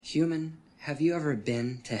Human, have you ever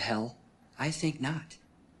been to hell? I think not.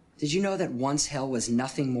 Did you know that once hell was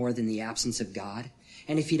nothing more than the absence of God?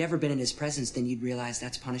 And if you'd ever been in his presence, then you'd realize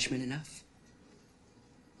that's punishment enough.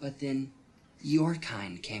 But then your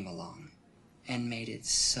kind came along and made it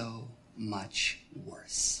so much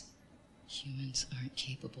worse. Humans aren't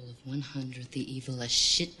capable of 1/100th the evil a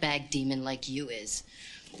shitbag demon like you is.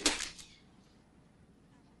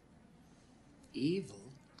 Evil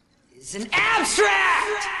is an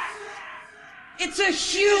abstract! It's a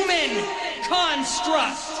human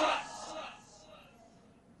construct!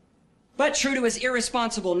 But true to his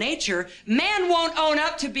irresponsible nature, man won't own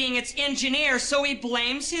up to being its engineer, so he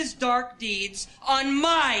blames his dark deeds on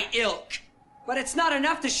my ilk. But it's not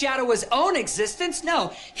enough to shadow his own existence.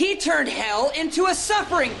 No, he turned hell into a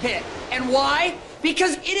suffering pit. And why?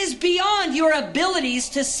 Because it is beyond your abilities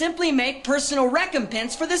to simply make personal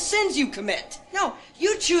recompense for the sins you commit. No,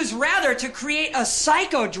 you choose rather to create a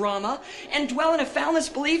psychodrama and dwell in a foundless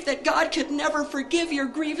belief that God could never forgive your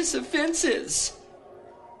grievous offenses.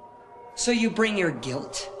 So you bring your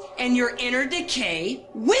guilt and your inner decay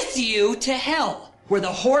with you to hell, where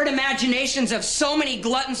the horrid imaginations of so many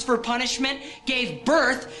gluttons for punishment gave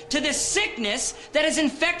birth to the sickness that has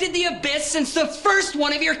infected the abyss since the first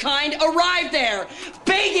one of your kind arrived there,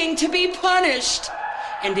 begging to be punished.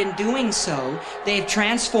 And in doing so, they've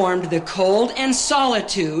transformed the cold and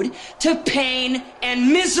solitude to pain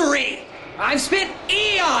and misery. I've spent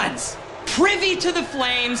eons privy to the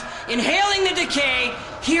flames, inhaling the decay,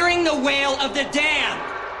 hearing the wail of the damned.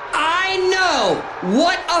 I know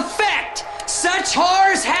what effect such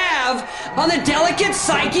horrors have on the delicate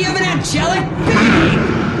psyche of an angelic being.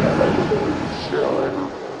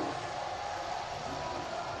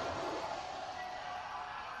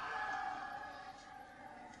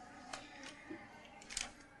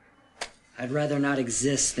 I'd rather not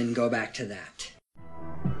exist than go back to that.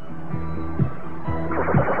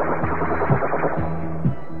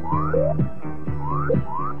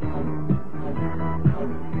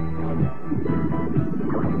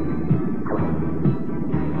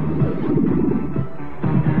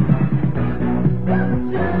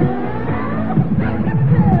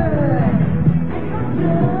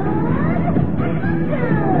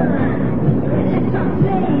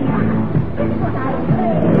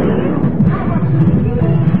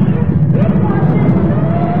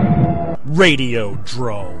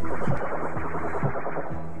 Radiodrome.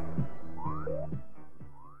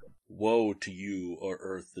 Woe to you, O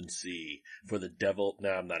earth and sea, for the devil...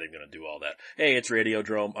 Nah, I'm not even going to do all that. Hey, it's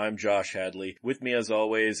Radiodrome. I'm Josh Hadley. With me, as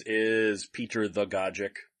always, is Peter the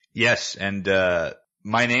Gogic. Yes, and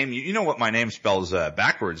my name, you know what my name spells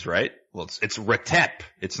backwards, right? Well, it's Retep.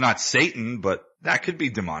 It's not Satan, but that could be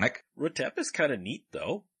demonic. Retep is kind of neat,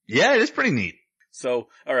 though. Yeah, it is pretty neat. So,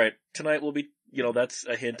 alright, tonight we'll be... that's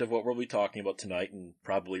a hint of what we'll be talking about tonight, and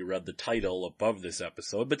probably read the title above this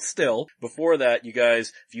episode. But still, before that, you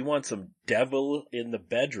guys, if you want some devil in the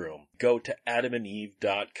bedroom, go to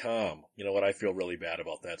adamandeve.com. You know what? I feel really bad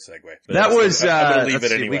about that segue. But that was, I'm gonna leave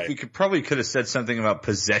it anyway. We could have said something about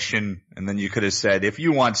possession, and then you could have said, if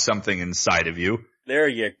you want something inside of you. There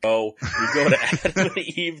you go. You go to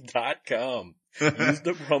adamandeve.com. Use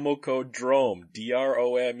the promo code DROME,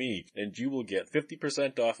 D-R-O-M-E, and you will get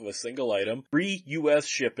 50% off of a single item, free U.S.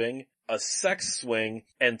 shipping, a sex swing,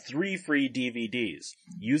 and 3 free DVDs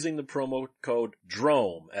using the promo code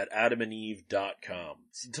DROME at adamandeve.com.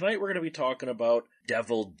 So tonight we're going to be talking about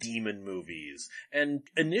devil demon movies. And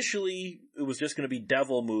initially it was just going to be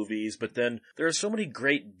devil movies, but then there are so many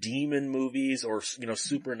great demon movies or,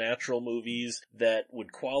 supernatural movies that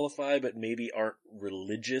would qualify but maybe aren't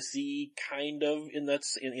religious-y kind of in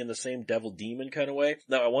the same devil demon kind of way.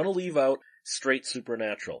 Now I want to leave out straight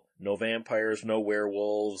supernatural. No vampires, no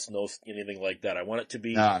werewolves, no anything like that. I want it to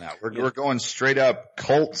be... No. We're going straight up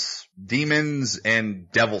cults, demons,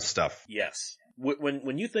 and devil stuff. Yes.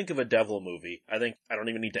 When you think of a devil movie, I don't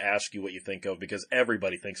even need to ask you what you think of because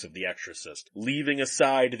everybody thinks of The Exorcist. Leaving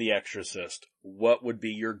aside The Exorcist, what would be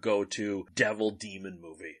your go-to devil demon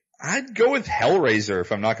movie? I'd go with Hellraiser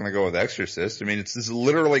if I'm not going to go with Exorcist. I mean, it's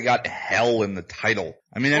literally got hell in the title.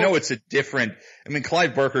 I mean, I know it's a different,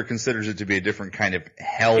 Clive Barker considers it to be a different kind of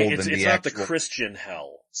hell than the actual. It's not the Christian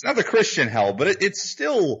hell. It's not the Christian hell, but it's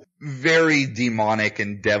still very demonic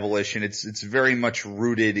and devilish, and it's very much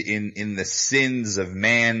rooted in the sins of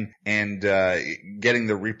man and getting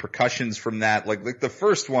the repercussions from that. Like the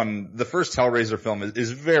first Hellraiser film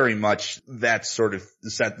is very much that sort of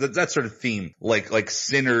theme. Like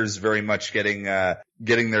sinners very much getting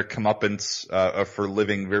their comeuppance for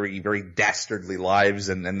living very, very dastardly lives,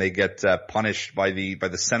 and they get punished by the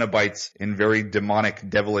Cenobites in very demonic,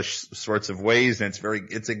 devilish sorts of ways, and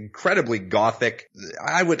it's incredibly gothic.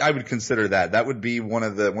 I would consider that would be one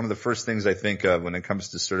of the first things I think of when it comes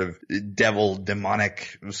to sort of devil,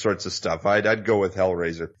 demonic sorts of stuff. I'd go with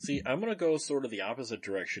Hellraiser. See, I'm gonna go sort of the opposite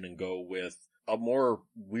direction and go with a more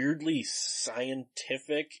weirdly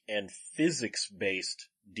scientific and physics-based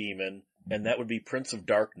demon, and that would be Prince of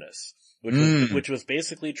Darkness, which was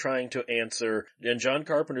basically trying to answer, and John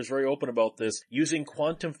Carpenter's very open about this, using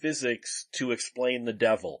quantum physics to explain the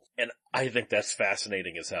devil. And I think that's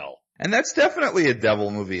fascinating as hell. And that's definitely a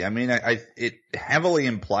devil movie. I mean, it heavily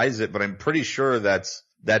implies it, but I'm pretty sure that's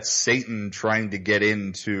Satan trying to get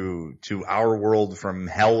into our world from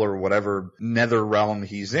hell or whatever nether realm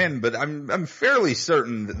he's in. But I'm fairly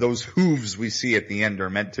certain that those hooves we see at the end are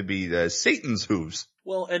meant to be Satan's hooves.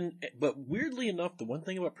 Well, but weirdly enough, the one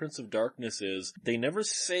thing about Prince of Darkness is they never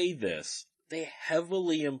say this. They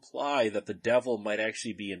heavily imply that the devil might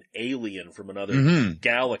actually be an alien from another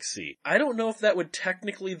galaxy. I don't know if that would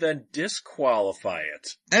technically then disqualify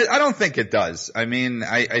it. I don't think it does. I mean,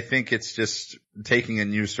 I think it's just taking a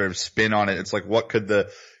new sort of spin on it. It's like, what could the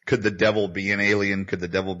devil be an alien? Could the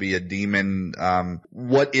devil be a demon?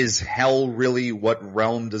 What is hell really? What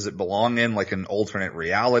realm does it belong in? Like an alternate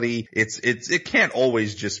reality? It can't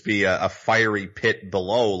always just be a fiery pit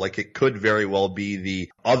below. Like it could very well be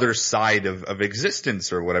the other side of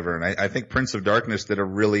existence or whatever. And I think Prince of Darkness did a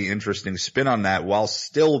really interesting spin on that while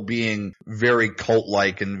still being very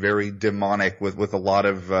cult-like and very demonic with a lot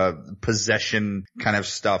of possession kind of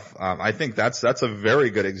stuff. I think that's a very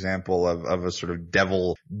good example of a sort of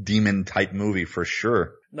devil demon type movie for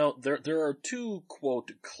sure. Now, there are two,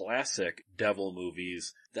 quote, classic devil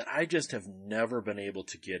movies that I just have never been able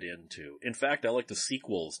to get into. In fact, I like the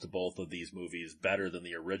sequels to both of these movies better than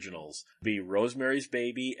the originals. Be Rosemary's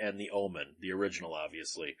Baby and The Omen. The original,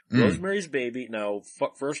 obviously. Rosemary's Baby, now,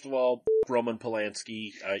 first of all, Roman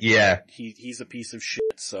Polanski. He's a piece of shit,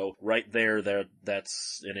 so right there,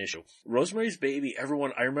 that's an issue. Rosemary's Baby,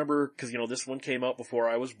 everyone, I remember, cause, this one came out before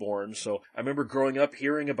I was born, so I remember growing up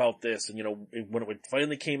hearing about this, and, when it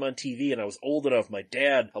finally came on TV and I was old enough, my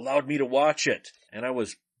dad allowed me to watch it, and I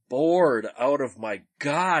was bored out of my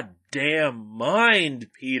goddamn mind,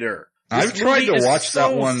 Peter. I've tried to watch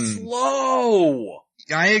that one. Slow.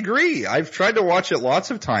 I agree. I've tried to watch it lots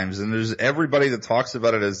of times, and there's everybody that talks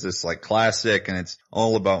about it as this like classic, and it's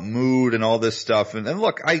all about mood and all this stuff. And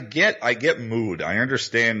look, I get mood. I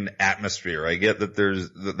understand atmosphere. I get that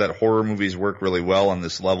that horror movies work really well on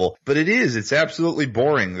this level, but it's absolutely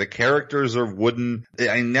boring. The characters are wooden.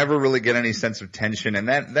 I never really get any sense of tension. And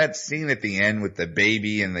that scene at the end with the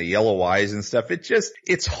baby and the yellow eyes and stuff,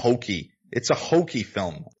 it's hokey. It's a hokey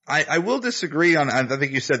film. I will disagree on, I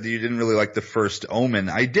think you said that you didn't really like the first Omen.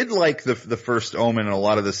 I did like the first Omen and a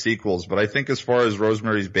lot of the sequels, but I think as far as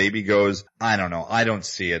Rosemary's Baby goes, I don't know. I don't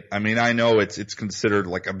see it. I mean, I know it's considered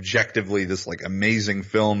like objectively this like amazing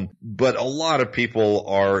film, but a lot of people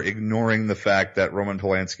are ignoring the fact that Roman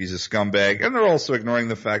Polanski's a scumbag, and they're also ignoring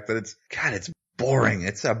the fact that it's boring.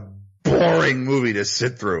 It's a boring movie to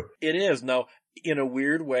sit through. It is. Now, in a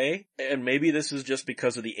weird way, and maybe this is just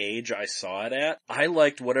because of the age I saw it at, I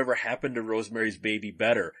liked Whatever Happened to Rosemary's Baby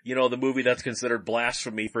better. The movie that's considered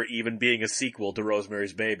blasphemy for even being a sequel to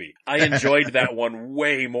Rosemary's Baby. I enjoyed that one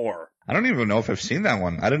way more. I don't even know if I've seen that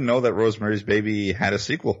one. I didn't know that Rosemary's Baby had a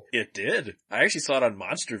sequel. It did. I actually saw it on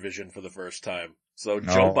Monster Vision for the first time. So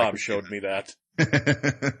Joe Bob showed me that.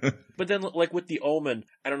 But then, like with The Omen,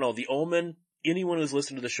 I don't know, The Omen, anyone who's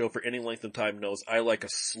listened to the show for any length of time knows I like a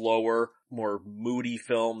slower, more moody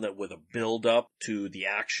film that with a build-up to the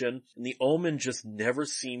action. And The Omen just never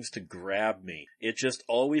seems to grab me. It just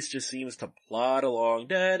always just seems to plod along,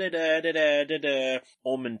 da-da-da-da-da-da-da.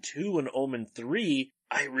 Omen 2 and Omen 3,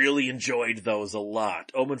 I really enjoyed those a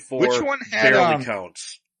lot. Omen 4 barely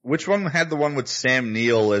counts. Which one had the one with Sam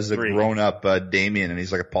Neill as a grown-up Damien, and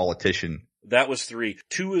he's like a politician? That was 3.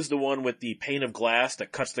 2 is the one with the pane of glass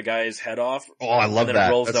that cuts the guy's head off. Oh, I love that. And then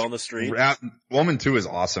it rolls down the street. Woman 2 is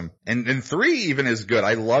awesome. And 3 even is good.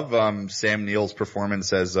 I love Sam Neill's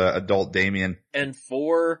performance as adult Damien. And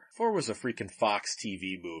 4 was a freaking Fox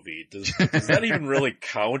TV movie. Does that even really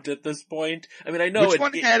count at this point? I mean, I know Which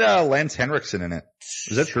one had Lance Henriksen in it?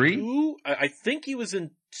 Was that 3? 2? I think he was in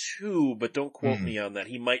 2, but don't quote me on that.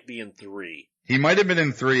 He might be in 3. He might have been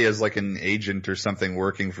in 3 as like an agent or something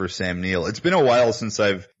working for Sam Neill. It's been a while since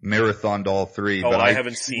I've marathoned all 3. Oh, but I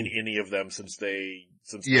haven't seen any of them since the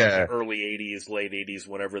early 80s, late 80s,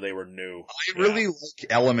 whenever they were new. I really like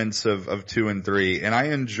elements of 2 and 3, and I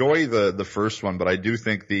enjoy the first one, but I do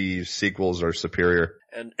think the sequels are superior.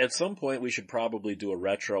 And at some point we should probably do a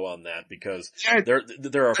retro on that because Yeah,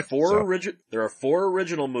 there are four so. there are 4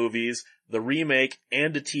 original movies, the remake,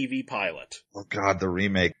 and a TV pilot. Oh God, the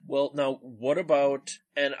remake. Well, now what about,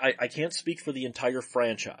 and I can't speak for the entire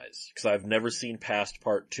franchise because I've never seen past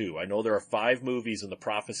part 2. I know there are 5 movies in the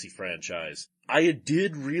Prophecy franchise. I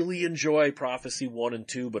did really enjoy Prophecy 1 and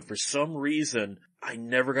 2, but for some reason I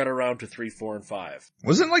never got around to 3, 4, and 5.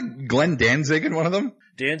 Wasn't like Glenn Danzig in one of them?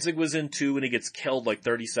 Danzig was in 2 and he gets killed like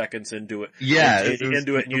 30 seconds into it. Yeah.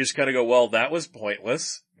 Into it, and you just kind of go, well, that was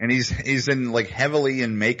pointless. And he's in like heavily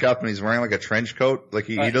in makeup and he's wearing like a trench coat. Like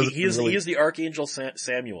he doesn't he is the Archangel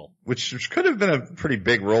Samuel. Which could have been a pretty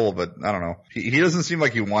big role, but I don't know. He doesn't seem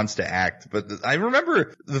like he wants to act, but I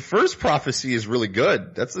remember the first Prophecy is really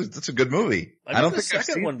good. That's a good movie. I don't the think I've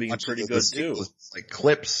second seen one being much pretty of good the too. sequels, like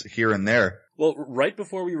clips here and there. Well, right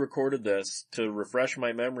before we recorded this, to refresh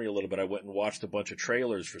my memory a little bit, I went and watched a bunch of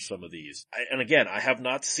trailers for some of these. And again, I have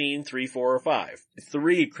not seen 3, 4, or 5.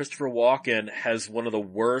 3, Christopher Walken has one of the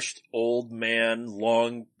worst old man,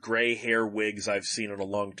 long gray hair wigs I've seen in a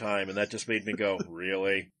long time, and that just made me go,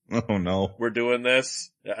 really? Oh no. We're doing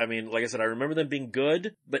this? I mean, like I said, I remember them being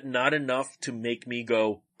good, but not enough to make me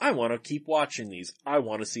go, I want to keep watching these. I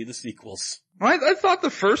want to see the sequels. I thought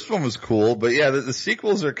the first one was cool, but yeah, the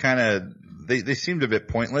sequels are kind of, they seemed a bit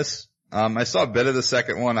pointless. I saw a bit of the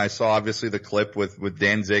second one. I saw obviously the clip with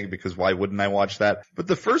Danzig because why wouldn't I watch that? But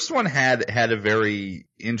the first one had a very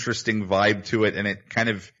interesting vibe to it, and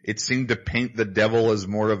it seemed to paint the devil as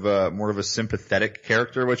more of a sympathetic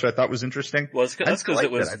character, which I thought was interesting. Well, that's because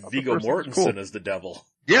it was Viggo Mortensen cool. as the devil.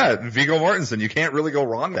 Yeah, Viggo Mortensen. You can't really go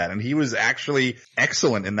wrong with that. And he was actually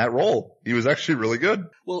excellent in that role. He was actually really good.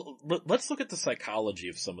 Well, let's look at the psychology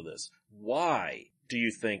of some of this. Why do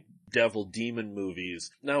you think devil demon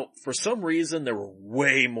movies? Now, for some reason, there were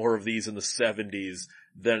way more of these in the 70s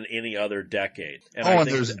than any other decade. And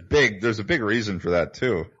there's a big reason for that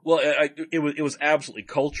too. Well, it was absolutely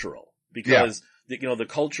cultural because the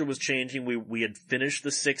culture was changing. We had finished the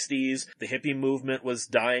 60s. The hippie movement was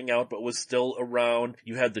dying out, but was still around.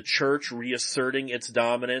 You had the church reasserting its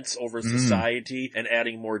dominance over society and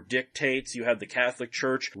adding more dictates. You had the Catholic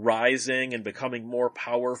Church rising and becoming more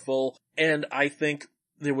powerful. And I think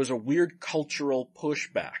there was a weird cultural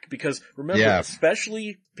pushback because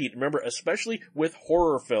especially with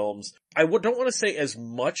horror films, I don't want to say as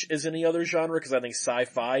much as any other genre because I think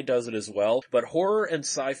sci-fi does it as well, but horror and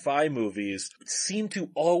sci-fi movies seem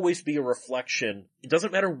to always be a reflection. It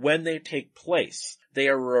doesn't matter when they take place. They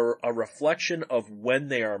are a reflection of when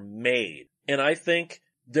they are made. And I think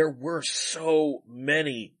there were so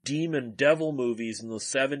many demon devil movies in the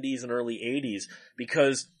 70s and early 80s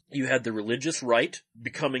because you had the religious right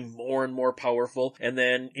becoming more and more powerful. And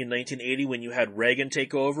then in 1980, when you had Reagan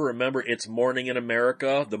take over, remember, It's Morning in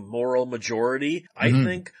America, the moral majority. I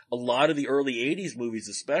think a lot of the early 80s movies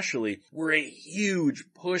especially were a huge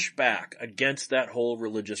pushback against that whole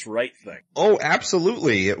religious right thing. Oh,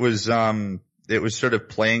 absolutely. It was sort of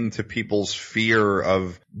playing to people's fear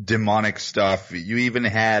of demonic stuff. You even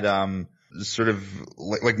had, sort of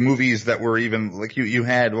like movies that were even like you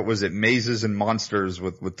had, what was it, Mazes and Monsters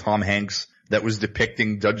with Tom Hanks that was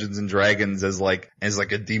depicting Dungeons and Dragons as like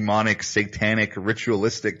a demonic, satanic,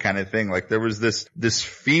 ritualistic kind of thing. Like there was this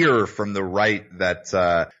fear from the right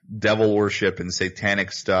that devil worship and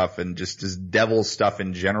satanic stuff and just devil stuff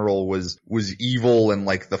in general was evil and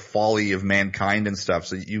like the folly of mankind and stuff.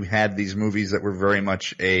 So you had these movies that were very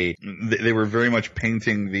much they were very much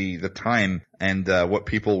painting the time and what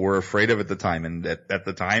people were afraid of at the time. And at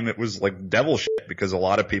the time it was like devil shit because a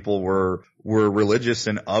lot of people were religious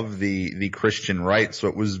and of the Christian right. So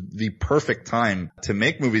it was the perfect time to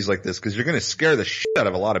make movies like this because you're going to scare the shit out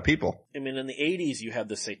of a lot of people. I mean, in the 80s, you had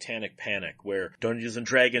the satanic panic where Dungeons and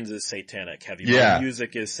Dragons is satanic. Heavy metal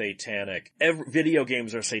music is satanic. Video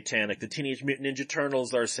games are satanic. The Teenage Mutant Ninja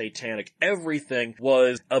Turtles are satanic. Everything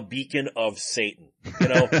was a beacon of Satan. You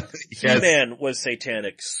know, He-Man was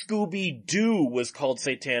satanic. Scooby-Doo was called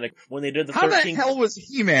satanic when they did the 13th. How the hell was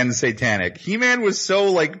He-Man satanic? He-Man was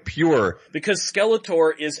so like pure. Because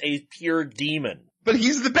Skeletor is a pure demon. But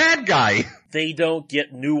he's the bad guy. They don't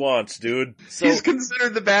get nuance, dude. So, he's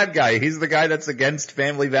considered the bad guy. He's the guy that's against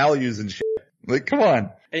family values and shit. Like, come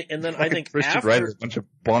on. And then I think Christian after, writers, a bunch of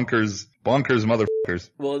bonkers motherfuckers.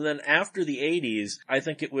 well, and then after the 80s, I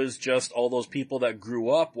think it was just all those people that grew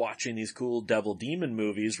up watching these cool devil demon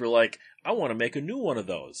movies were like, I want to make a new one of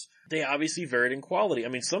those. They obviously varied in quality. I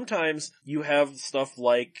mean, sometimes you have stuff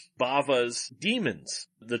like Bava's Demons,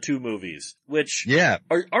 the 2 movies, which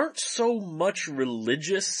aren't so much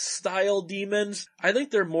religious style demons. I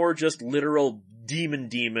think they're more just literal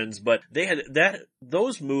demons, but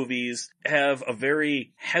those movies have a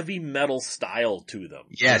very heavy metal style to them.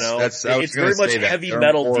 Yes, you know? it's very much heavy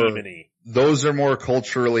metal demon-y. Those are more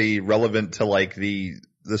culturally relevant to like the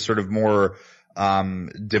sort of more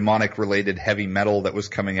demonic related heavy metal that was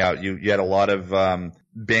coming out. You had a lot of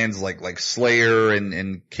bands like Slayer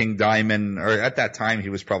and King Diamond, or at that time he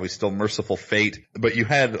was probably still Merciful Fate, but you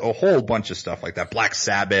had a whole bunch of stuff like that, Black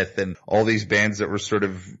Sabbath and all these bands that were sort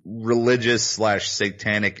of religious /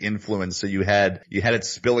 satanic influence. So you had it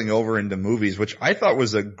spilling over into movies, which I thought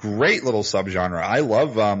was a great little subgenre. I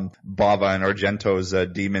love Bava and Argento's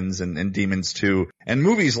Demons and Demons 2, and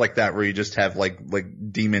movies like that where you just have like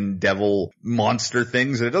demon devil monster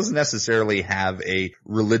things, and it doesn't necessarily have a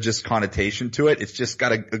religious connotation to it. It's just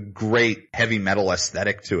got a great heavy metal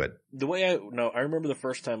aesthetic to it. The way I remember the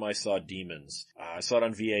first time I saw Demons, I saw it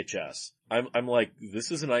on VHS. I'm like, this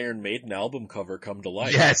is an Iron Maiden album cover come to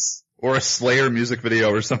life. Yes. Or a Slayer music video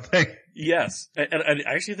or something. Yes. And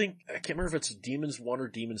I actually think, I can't remember if it's Demons 1 or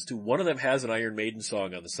Demons 2. One of them has an Iron Maiden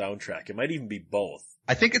song on the soundtrack. It might even be both.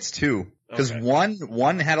 I think it's 2. Because Okay.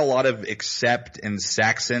 one had a lot of Accept and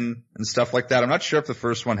Saxon and stuff like that. I'm not sure if the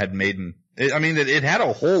first one had Maiden. It had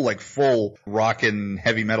a whole like full rock and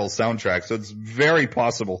heavy metal soundtrack, so it's very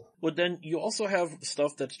possible. Well, then you also have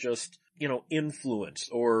stuff that's just, influenced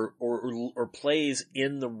or plays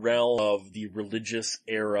in the realm of the religious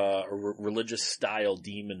era or religious style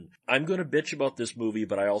demon. I'm gonna bitch about this movie,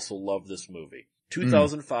 but I also love this movie.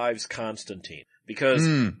 2005's Constantine. Because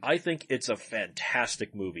I think it's a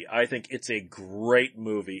fantastic movie. I think it's a great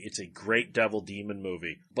movie. It's a great devil demon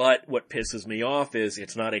movie. But what pisses me off is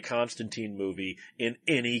it's not a Constantine movie in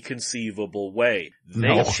any conceivable way.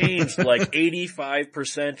 They've changed like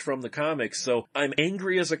 85% from the comics, so I'm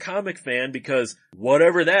angry as a comic fan because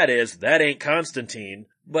whatever that is, that ain't Constantine.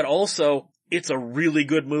 But also, it's a really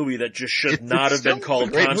good movie that just should not have been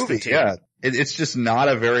called Constantine. Yeah. It's just not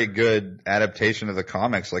a very good adaptation of the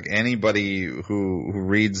comics. Like anybody who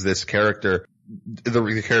reads this character,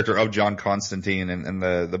 the character of John Constantine and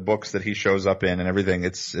the books that he shows up in and everything,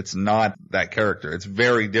 it's not that character. It's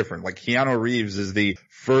very different. Like Keanu Reeves is the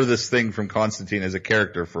furthest thing from Constantine as a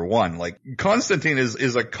character for one. Like Constantine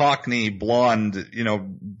is a Cockney, blonde,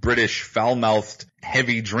 British, foul-mouthed,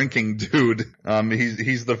 heavy drinking dude.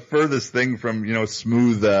 He's the furthest thing from,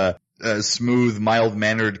 smooth,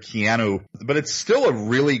 mild-mannered Keanu. But it's still a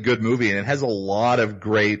really good movie, and it has a lot of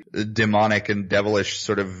great demonic and devilish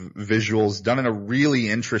sort of visuals done in a really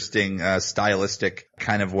interesting, stylistic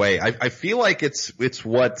kind of way. I feel like it's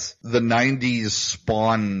what the 90s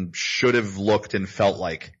Spawn should have looked and felt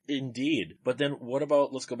like. Indeed. But then what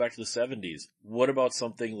about, let's go back to the 70s. What about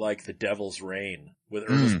something like The Devil's Reign with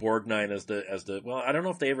Ernest Borgnine as the, well, I don't know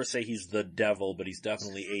if they ever say he's the devil, but he's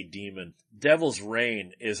definitely a demon. Devil's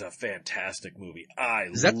Reign is a fantastic movie. I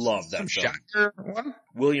love that film. Shatner one?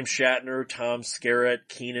 William Shatner, Tom Skerritt,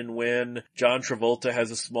 Keenan Wynn, John Travolta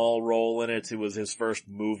has a small role in it. It was his first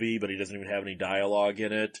movie, but he doesn't even have any dialogue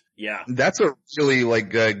in it. Yeah. That's a really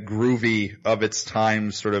groovy of its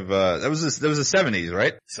time sort of, that was the 70s,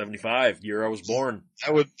 right? 75, year I was born.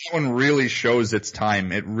 That one really shows its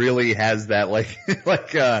time. It really has that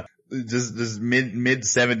just this mid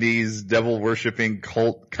 70s devil worshipping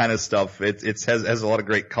cult kind of stuff. It has a lot of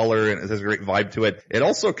great color and it has a great vibe to it. It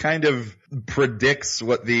also kind of predicts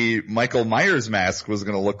what the Michael Myers mask was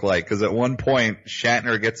going to look like, because at one point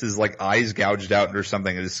Shatner gets his eyes gouged out or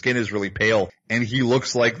something and his skin is really pale and he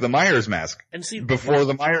looks like the Myers mask. And see, before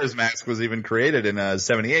the Myers mask was even created in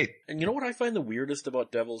 78. And you know what I find the weirdest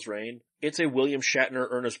about Devil's Reign? It's a William Shatner,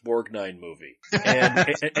 Ernest Borgnine movie.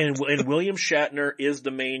 And William Shatner is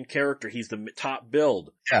the main character. He's the top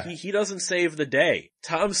build. Yeah. He doesn't save the day.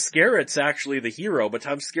 Tom Skerritt's actually the hero, but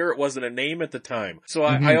Tom Skerritt wasn't a name at the time. So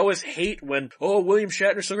I always hate when, William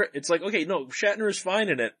Shatner's so great. It's like, okay, no, Shatner is fine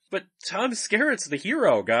in it, but Tom Skerritt's the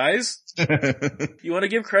hero, guys. You want to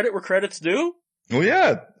give credit where credit's due? Well,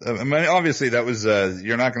 yeah. I mean, obviously that was,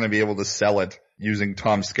 you're not going to be able to sell it using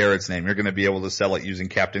Tom Skerritt's name. You're going to be able to sell it using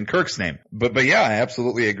Captain Kirk's name. But yeah, I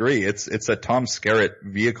absolutely agree. It's a Tom Skerritt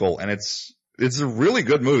vehicle, and it's a really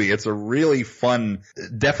good movie. It's a really fun,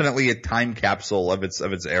 definitely a time capsule of its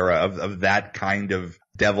era, of that kind of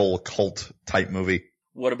devil cult type movie.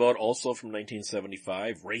 What about also from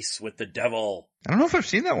 1975, Race with the Devil? I don't know if I've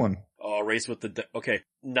seen that one. Oh, Race with the okay.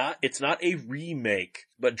 It's not a remake,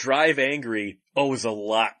 but Drive Angry owes a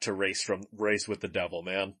lot to Race with the Devil,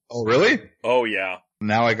 man. Oh, really? Oh, yeah.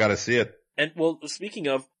 Now I gotta see it. And, well, speaking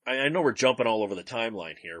of, I know we're jumping all over the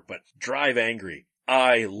timeline here, but Drive Angry.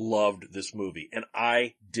 I loved this movie, and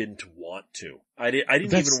I didn't want to. I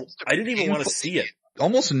didn't even want to see it.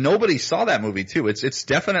 Almost nobody saw that movie too. It's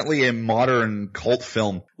definitely a modern cult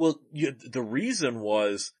film. Well, the reason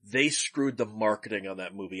was they screwed the marketing on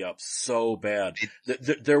that movie up so bad.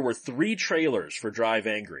 There were 3 trailers for Drive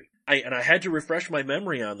Angry. I had to refresh my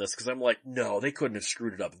memory on this because I'm like, no, they couldn't have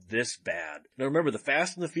screwed it up this bad. Now remember, the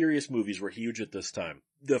Fast and the Furious movies were huge at this time.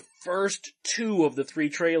 The first 2 of the 3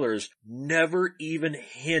 trailers never even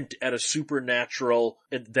hint at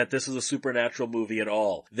that this is a supernatural movie at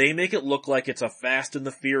all. They make it look like it's a Fast and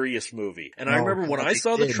the Furious movie. And I remember when I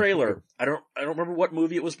saw the trailer, I don't remember what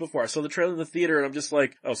movie it was before. I saw the trailer in the theater and I'm just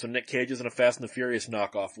like, oh, so Nick Cage is in a Fast and the Furious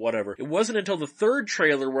knockoff, whatever. It wasn't until the 3rd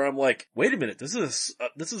trailer where I'm like, wait a minute, this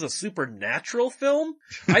is a supernatural film?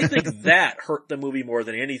 I think that hurt the movie more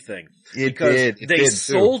than anything. They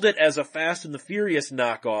sold it as a Fast and the Furious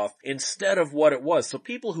knockoff instead of what it was. So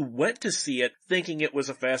people who went to see it thinking it was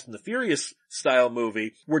a Fast and the Furious style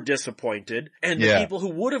movie were disappointed. And the people who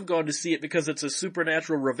would have gone to see it because it's a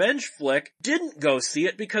supernatural revenge flick didn't go see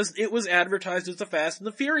it because it was advertised as a Fast and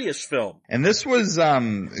the Furious film. And this was,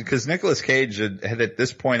 because Nicolas Cage had at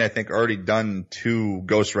this point, I think, already done 2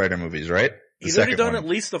 Ghost Rider movies, right? He's already done at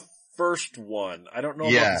least the first one. I don't know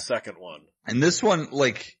about the second one. And this one,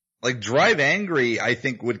 like Drive Angry, I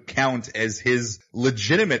think would count as his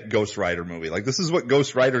legitimate Ghost Rider movie. Like this is what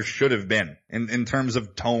Ghost Rider should have been in terms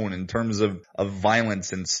of tone, in terms of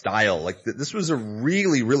violence and style. Like this was a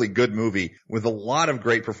really, really good movie with a lot of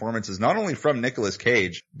great performances, not only from Nicolas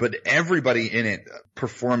Cage, but everybody in it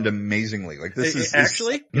performed amazingly. Like this is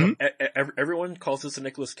actually, everyone calls this a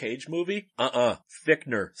Nicolas Cage movie.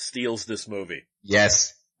 Fichtner steals this movie.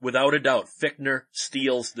 Yes. Without a doubt, Fichtner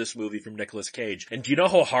steals this movie from Nicolas Cage. And do you know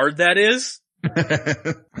how hard that is?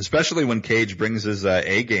 Especially when Cage brings his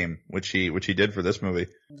A game, which he did for this movie.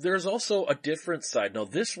 There's also a different side. Now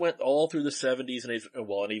this went all through the 70s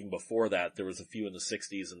and even before that, there was a few in the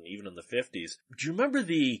 60s and even in the 50s. Do you remember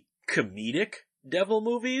the comedic devil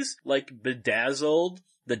movies? Like Bedazzled,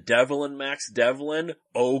 The Devil and Max Devlin,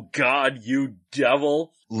 Oh God, You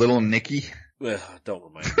Devil. Little Nicky. Don't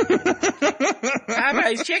remind me.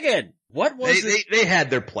 Popeye's Chicken. What was it? They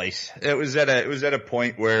had their place. It was at a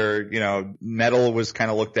point where, metal was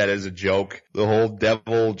kind of looked at as a joke. The whole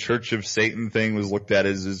devil Church of Satan thing was looked at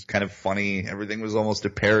as kind of funny. Everything was almost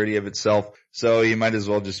a parody of itself. So you might as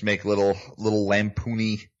well just make little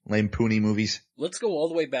lampoony movies. Let's go all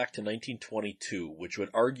the way back to 1922, which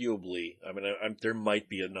would arguably, there might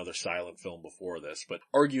be another silent film before this, but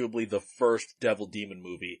arguably the first Devil Demon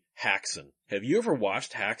movie, Haxan. Have you ever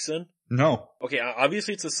watched Haxan? No. Okay,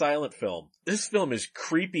 obviously it's a silent film. This film is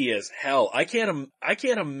creepy as hell. I can't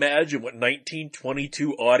imagine what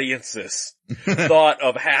 1922 audiences thought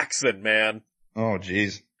of Haxan, man. Oh,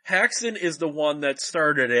 jeez. Haxan is the one that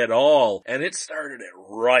started it all, and it started it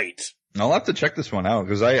right. I'll have to check this one out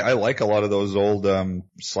because I like a lot of those old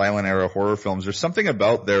silent era horror films. There's something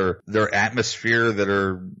about their atmosphere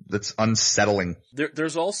that's unsettling.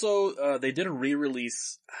 There's also they did a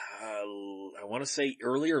re-release I want to say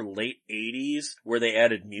late 80s where they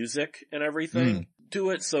added music and everything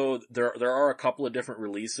to it. So there are a couple of different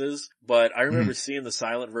releases, but I remember seeing the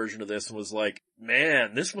silent version of this and was like,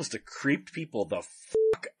 man, this must have creeped people the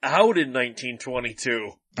fuck out in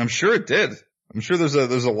 1922. I'm sure it did. I'm sure there's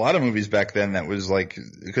a lot of movies back then that was like,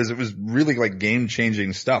 because it was really like game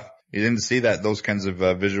changing stuff. You didn't see those kinds of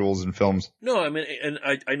visuals in films. No, and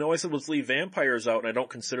I know I said let's leave vampires out and I don't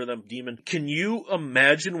consider them demon. Can you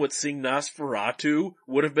imagine what seeing Nosferatu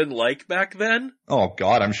would have been like back then? Oh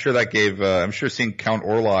God, I'm sure I'm sure seeing Count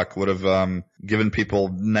Orlok would have given people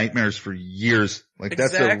nightmares for years. Like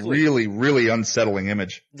that's a really, really unsettling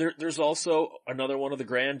image. There's also another one of the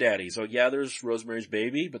granddaddies. Oh yeah, there's Rosemary's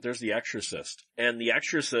Baby, but there's The Exorcist. And The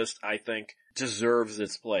Exorcist, I think, deserves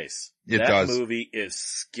its place. That movie is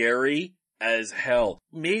scary as hell.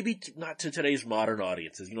 Maybe not to today's modern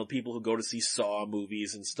audiences. People who go to see Saw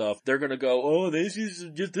movies and stuff, they're gonna go, oh, this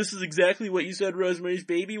is exactly what you said Rosemary's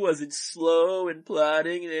Baby was. It's slow and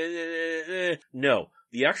plotting. No.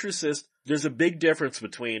 The Exorcist, there's a big difference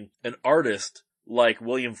between an artist like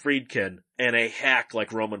William Friedkin and a hack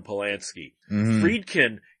like Roman Polanski.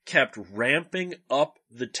 Friedkin kept ramping up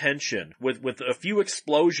the tension with a few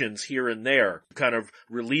explosions here and there, kind of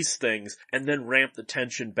release things and then ramp the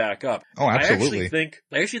tension back up. Oh, absolutely.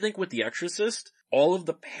 I actually think with The Exorcist, all of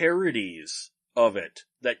the parodies of it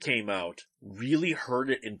that came out really hurt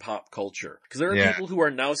it in pop culture. Because there are people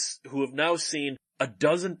who have now seen a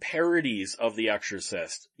dozen parodies of The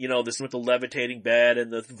Exorcist. You know, this with the levitating bed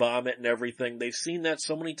and the vomit and everything. They've seen that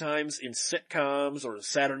so many times in sitcoms or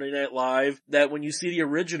Saturday Night Live that when you see the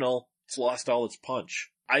original, it's lost all its punch.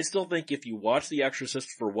 I still think if you watch The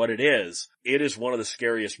Exorcist for what it is one of the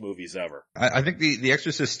scariest movies ever. I think The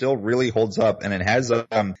Exorcist still really holds up, and it has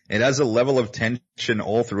a level of tension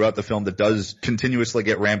all throughout the film that does continuously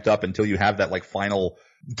get ramped up until you have that like final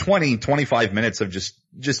 20-25 minutes of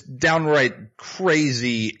just downright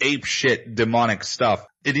crazy ape shit demonic stuff.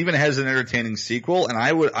 It even has an entertaining sequel, and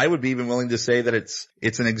I would be even willing to say that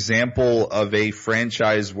it's an example of a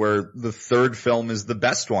franchise where the third film is the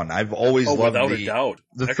best one. I've always loved without a doubt.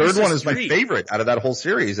 The third one is my favorite out of that whole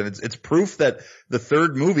series, and it's proof that the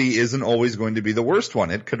third movie isn't always going to be the worst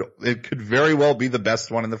one. It could very well be the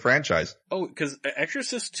best one in the franchise. Oh, because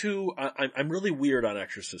Exorcist 2, I'm really weird on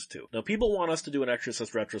Exorcist 2. Now, people want us to do an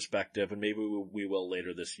Exorcist retrospective, and maybe we will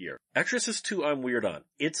later this year. Exorcist 2, I'm weird on.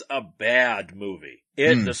 It's a bad movie.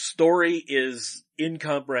 The story is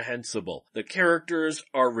incomprehensible. The characters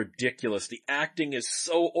are ridiculous. The acting is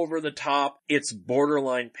so over the top, it's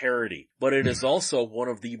borderline parody. But it is also one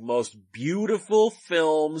of the most beautiful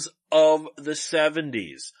films of the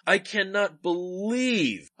 70s. I cannot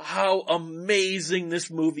believe how amazing this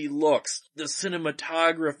movie looks. The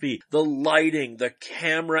cinematography, the lighting, the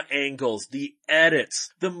camera angles, the edits.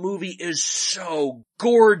 The movie is so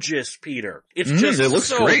gorgeous, Peter. It's just it looks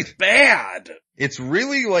so great. Bad. It's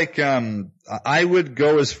really like, I would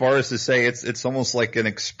go as far as to say it's almost like an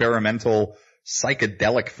experimental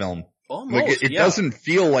psychedelic film. Almost, like it doesn't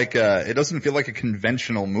feel like a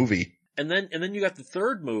conventional movie. And then you got the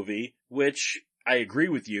third movie, which I agree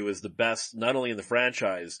with you is the best, not only in the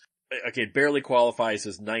franchise. Okay, it barely qualifies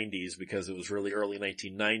as 90s because it was really early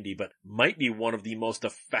 1990, but might be one of the most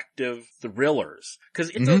effective thrillers. Cause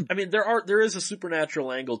there is a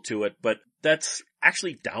supernatural angle to it, but that's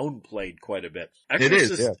actually downplayed quite a bit.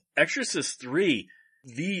 Exorcist 3,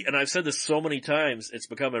 and I've said this so many times, it's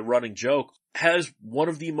become a running joke, has one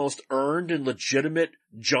of the most earned and legitimate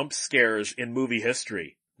jump scares in movie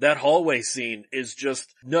history. That hallway scene is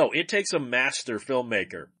it takes a master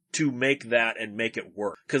filmmaker to make that and make it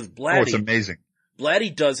work. Cause Blatty, it's amazing.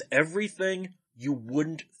 Blatty does everything you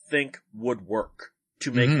wouldn't think would work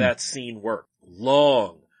to make that scene work.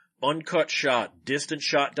 Long, uncut shot, distant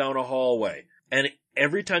shot down a hallway. And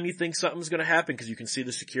every time you think something's gonna happen, cause you can see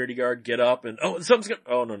the security guard get up and, no,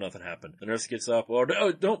 nothing happened. The nurse gets up,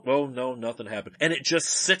 no, nothing happened. And it just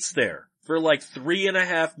sits there for like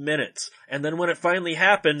 3.5 minutes. And then when it finally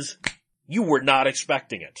happens, you were not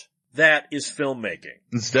expecting it. That is filmmaking.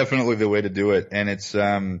 It's definitely the way to do it. And it's,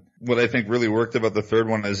 what I think really worked about the third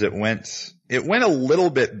one is it went a little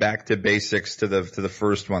bit back to basics to the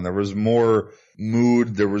first one. There was more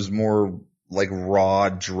mood. There was more like raw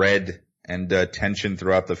dread and tension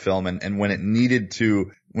throughout the film. And when it needed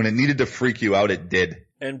to freak you out, it did.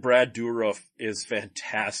 And Brad Dourif is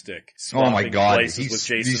fantastic. Oh my God. With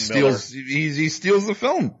Jason Miller. He steals the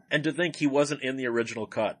film. And to think he wasn't in the original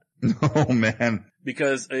cut. Oh man.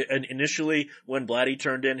 Because initially when Blatty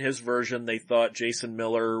turned in his version, they thought Jason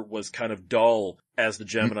Miller was kind of dull as the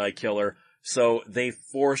Gemini killer. So they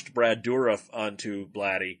forced Brad Dourif onto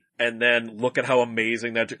Blatty. And then look at how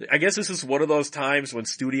amazing I guess this is one of those times when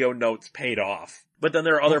studio notes paid off. But then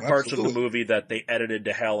there are other parts of the movie that they edited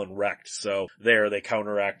to hell and wrecked. So they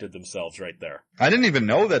counteracted themselves right there. I didn't even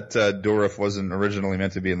know that Dourif wasn't originally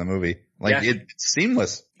meant to be in the movie. It's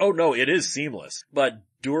seamless. Oh no, it is seamless. But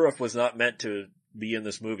Dourif was not meant to be in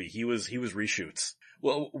this movie. He was reshoots.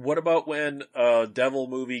 Well, what about when a devil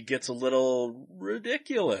movie gets a little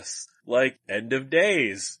ridiculous? Like End of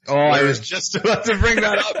Days. Oh, I was just about to bring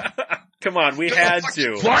that up. Come on, we had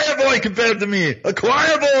to. Choir boy compared to me. A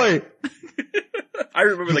choir boy. I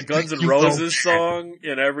remember the Guns N' Roses song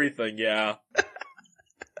and everything, yeah.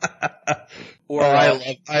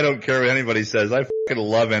 I don't care what anybody says. I fucking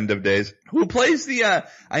love End of Days. Who plays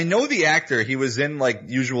I know the actor. He was in like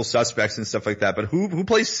Usual Suspects and stuff like that, but who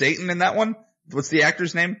plays Satan in that one? What's the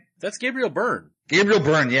actor's name? That's Gabriel Byrne. Gabriel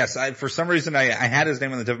Byrne, yes. For some reason I had his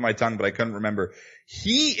name on the tip of my tongue, but I couldn't remember.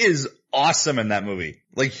 He is awesome in that movie.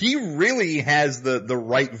 Like he really has the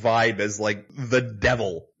right vibe as like the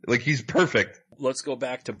devil. Like he's perfect. Let's go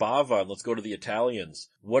back to Bava and let's go to the Italians.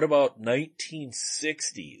 What about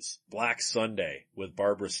 1960s Black Sunday with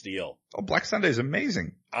Barbara Steele? Oh, Black Sunday is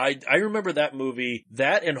amazing. I remember that movie,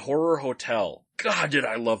 that and Horror Hotel. God, did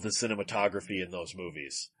I love the cinematography in those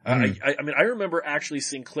movies. I mean, I remember actually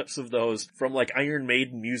seeing clips of those from like Iron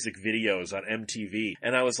Maiden music videos on MTV,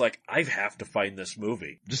 and I was like, I have to find this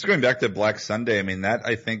movie. Just going back to Black Sunday, I mean, that,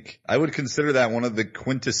 I think, I would consider that one of the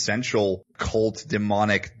quintessential cult,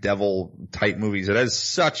 demonic, devil type movies. It has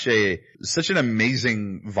such an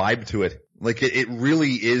amazing vibe to it. Like it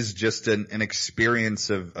really is just an experience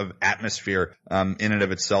of atmosphere, in and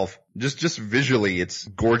of itself. Just visually, it's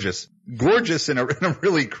gorgeous. Gorgeous in a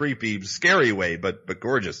really creepy, scary way, but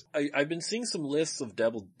gorgeous. I've been seeing some lists of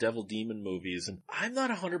devil demon movies, and I'm not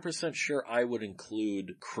 100% sure I would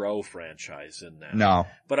include Crow franchise in that. No.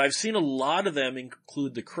 But I've seen a lot of them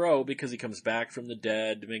include the Crow because he comes back from the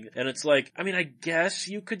dead, and it's like, I mean, I guess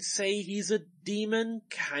you could say he's a demon,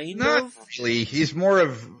 kind of. Really, he's more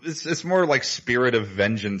of, it's more like spirit of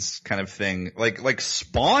vengeance kind of thing. Like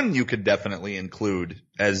Spawn you could definitely include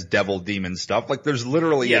as devil demon stuff. Like there's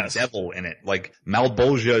literally a devil in it. Like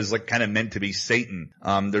Malbolgia is like kind of meant to be Satan.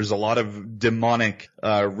 There's a lot of demonic,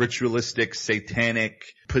 ritualistic, satanic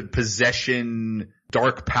possession,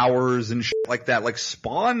 dark powers and shit like that. Like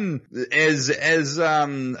Spawn as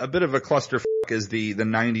a bit of a clusterfuck as the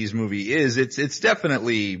 90s movie is, it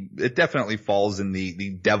definitely falls in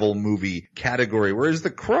the devil movie category. Whereas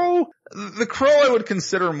The Crow I would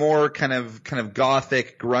consider more kind of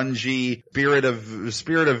gothic, grungy,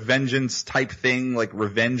 spirit of vengeance type thing, like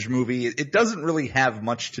revenge movie. It doesn't really have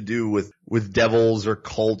much to do with devils or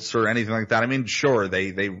cults or anything like that. I mean, sure,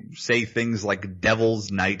 they say things like Devil's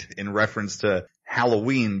Night in reference to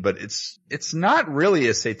Halloween, but it's not really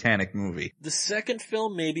a satanic movie. The second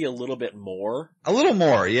film maybe a little bit more. A little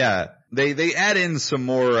more, yeah. They add in some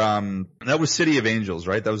more, that was City of Angels,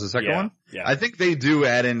 right? That was the second one? Yeah. I think they do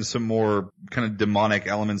add in some more kind of demonic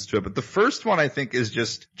elements to it, but the first one I think is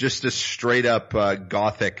just a straight up,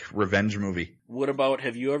 gothic revenge movie. What about,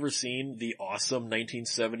 have you ever seen the awesome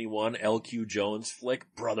 1971 L.Q. Jones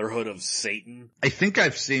flick, Brotherhood of Satan? I think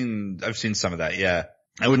I've seen some of that, yeah.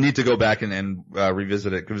 I would need to go back and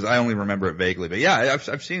revisit it because I only remember it vaguely. But yeah,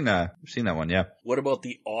 I've seen that one, yeah. What about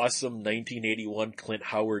the awesome 1981 Clint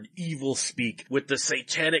Howard Evil Speak with the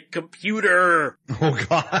satanic computer? Oh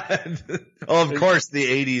God. Oh, of course the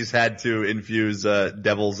 80s had to infuse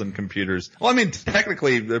devils and computers. Well, I mean,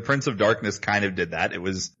 technically the Prince of Darkness kind of did that. It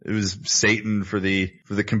was Satan for the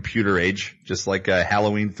computer age, just like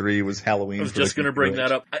Halloween 3 was Halloween. I was just going to bring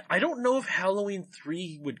that up. I don't know if Halloween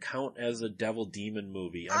 3 would count as a devil demon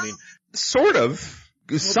movie. I mean, sort of.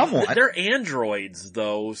 Somewhat. They're androids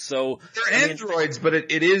though, so. They're androids, but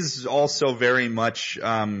it is also very much,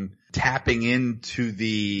 tapping into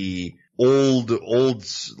the old,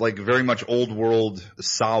 like very much old world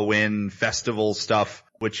Samhain festival stuff,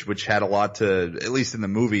 which had a lot to, at least in the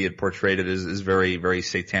movie it portrayed it as very, very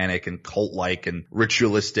satanic and cult-like and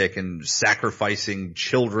ritualistic and sacrificing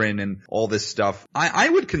children and all this stuff. I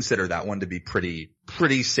would consider that one to be pretty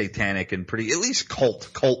satanic and pretty, at least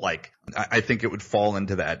cult-like. I think it would fall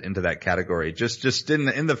into that category. Just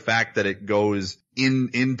in the fact that it goes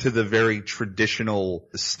into the very traditional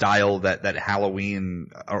style that Halloween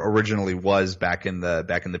originally was back in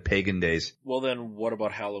the pagan days. Well then, what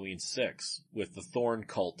about Halloween 6 with the Thorn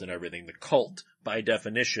cult and everything? The cult, by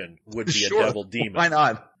definition, would be Sure. a devil demon. Why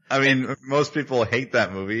not? I mean, most people hate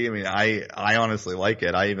that movie. I mean, I honestly like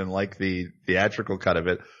it. I even like the theatrical cut of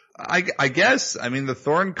it. I guess, I mean, the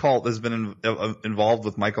Thorn cult has been involved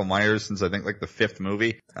with Michael Myers since I think like the 5th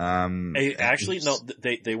movie. Actually, no,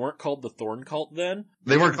 they weren't called the Thorn cult then.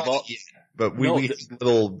 They weren't called, but we had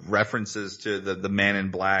little references to the Man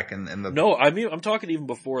in Black and the. No, I mean, I'm talking even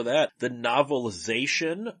before that. The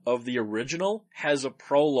novelization of the original has a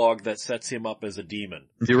prologue that sets him up as a demon.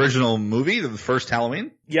 The original movie, the first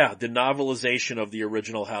Halloween? Yeah, the novelization of the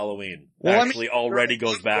original Halloween already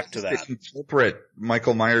goes back to that. Interpret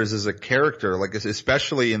Michael Myers as a character, like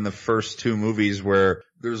especially in the first 2 movies where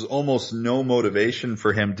there's almost no motivation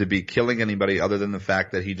for him to be killing anybody other than the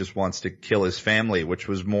fact that he just wants to kill his family, which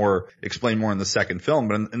was explained more in the second film.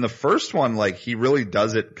 But in the first one, like, he really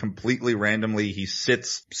does it completely randomly. He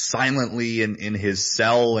sits silently in his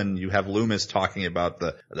cell, and you have Loomis talking about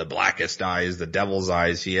the blackest eyes, the devil's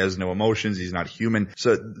eyes. He has no emotions. He's not human.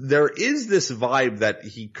 So there is this vibe that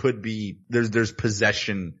he could be, there's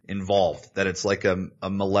possession involved, that it's like a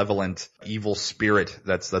malevolent evil spirit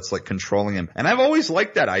that's like controlling him. And I've always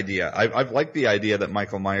liked that idea. I've liked the idea that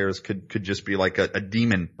Michael Myers could just be like a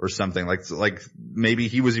demon or something. Like maybe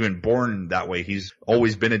he was even born that way. He's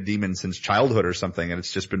always been a demon since childhood or something, and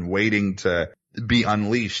it's just been waiting to be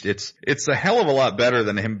unleashed. It's a hell of a lot better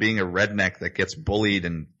than him being a redneck that gets bullied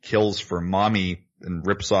and kills for mommy and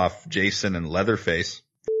rips off Jason and Leatherface.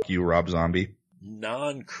 F you, Rob Zombie.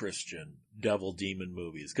 Non-Christian devil demon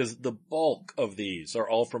movies, because the bulk of these are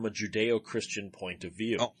all from a Judeo-Christian point of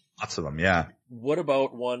view. Oh, lots of them, yeah. What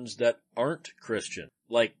about ones that aren't Christian,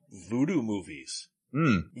 like voodoo movies?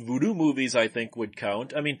 Voodoo movies, I think, would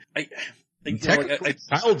count. I mean, Technically,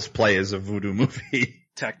 Child's Play is a voodoo movie.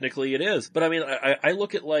 Technically it is. But I mean, I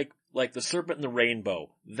look at like The Serpent and the Rainbow.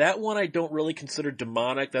 That one I don't really consider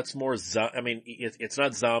demonic. That's more, it's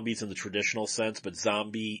not zombies in the traditional sense, but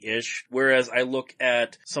zombie-ish. Whereas I look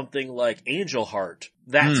at something like Angel Heart.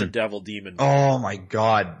 That's a devil demon movie. Oh my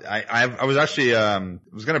god. I was actually,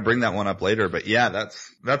 was gonna bring that one up later, but yeah,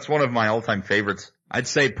 that's one of my all-time favorites. I'd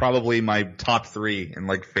say probably my top 3 in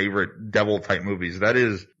like favorite devil type movies.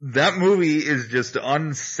 That movie is just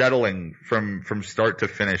unsettling from start to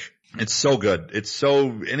finish. It's so good.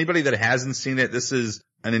 Anybody that hasn't seen it, this is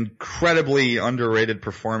an incredibly underrated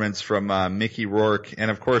performance from Mickey Rourke. And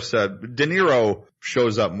of course, De Niro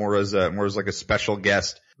shows up more as like a special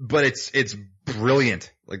guest, but it's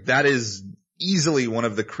brilliant. Like that is easily one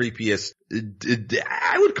of the creepiest,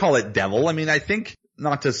 I would call it devil. I mean, I think,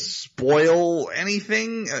 not to spoil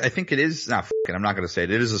anything, I think it is, I'm not going to say it.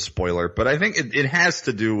 It is a spoiler, but I think it has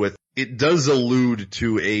to do with, it does allude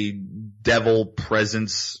to a devil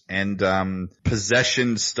presence and,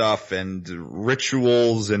 possession stuff and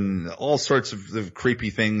rituals and all sorts of creepy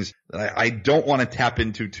things that I don't want to tap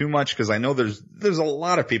into too much, because I know there's a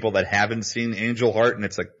lot of people that haven't seen Angel Heart, and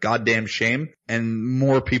it's a goddamn shame, and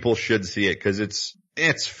more people should see it because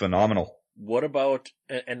it's phenomenal. What about,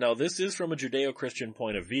 and now this is from a Judeo-Christian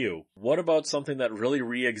point of view, what about something that really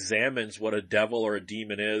re-examines what a devil or a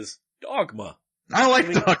demon is? Dogma. I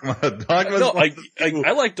like Dogma.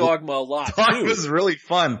 I like Dogma a lot, Dogma's really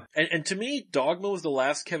fun. And to me, Dogma was the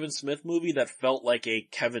last Kevin Smith movie that felt like a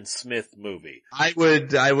Kevin Smith movie. I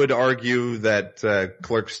would argue that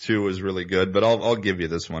Clerks 2 was really good, but I'll give you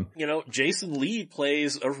this one. You know, Jason Lee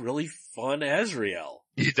plays a really fun Azrael.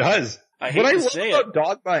 He does. What I love about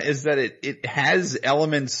Dogma is that it has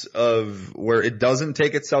elements of where it doesn't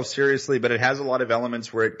take itself seriously, but it has a lot of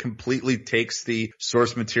elements where it completely takes the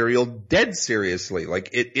source material dead seriously. Like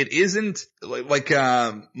it isn't like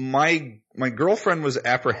my girlfriend was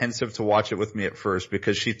apprehensive to watch it with me at first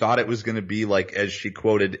because she thought it was going to be like, as she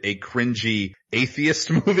quoted, a cringy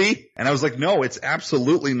atheist movie. And I was like, no, it's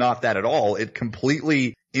absolutely not that at all. It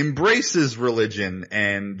completely embraces religion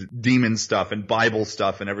and demon stuff and Bible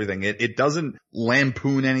stuff and everything. It doesn't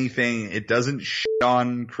lampoon anything. It doesn't shit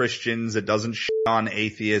on Christians. It doesn't shit on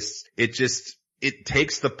atheists. It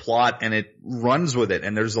takes the plot and it runs with it.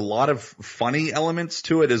 And there's a lot of funny elements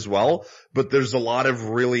to it as well, but there's a lot of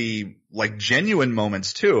really like genuine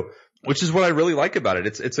moments too, which is what I really like about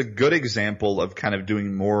it. It's a good example of kind of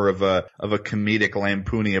doing more of a comedic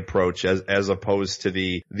lampoony approach as opposed to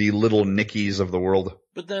the little Nickies of the world.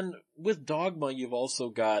 But then with Dogma, you've also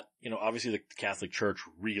got, obviously the Catholic Church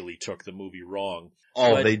really took the movie wrong.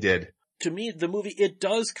 Oh, they did. To me, the movie, it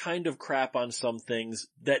does kind of crap on some things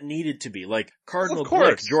that needed to be. Like Cardinal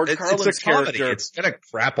Glick, George Carlin's character. It's gonna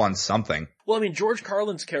crap on something. Well, I mean, George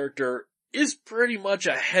Carlin's character is pretty much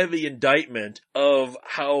a heavy indictment of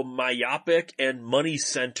how myopic and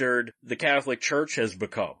money-centered the Catholic Church has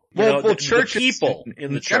become. The people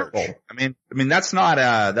in the church. I mean, that's not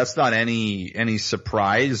any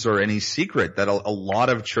surprise or any secret that a lot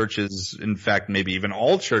of churches, in fact, maybe even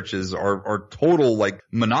all churches are total like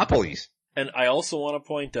monopolies. And I also want to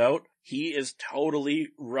point out, he is totally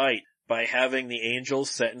right by having the Angels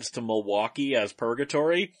sentenced to Milwaukee as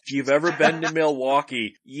purgatory. If you've ever been to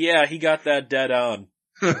Milwaukee, yeah, he got that dead on.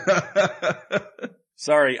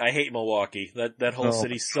 Sorry, I hate Milwaukee. That whole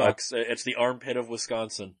city sucks. It's the armpit of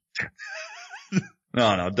Wisconsin.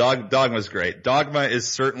 No, Dogma's great. Dogma is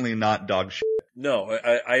certainly not dog shit. No,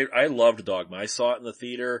 I loved Dogma. I saw it in the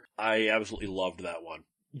theater. I absolutely loved that one.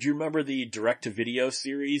 Do you remember the direct-to-video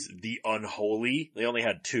series, The Unholy? They only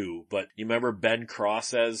had 2, but you remember Ben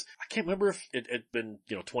Cross as, I can't remember if it'd been,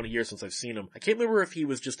 20 years since I've seen him. I can't remember if he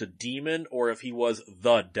was just a demon or if he was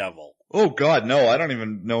the devil. Oh god, no, I don't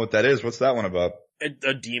even know what that is. What's that one about?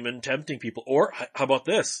 A demon tempting people. Or, how about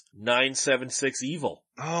this? 976 Evil.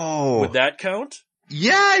 Oh. Would that count?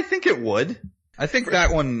 Yeah, I think it would. I think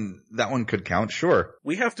that one could count, sure.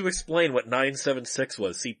 We have to explain what 976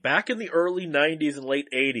 was. See, back in the early 90s and late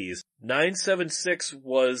 80s, 976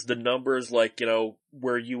 was the numbers like,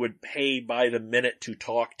 where you would pay by the minute to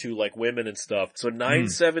talk to like women and stuff. So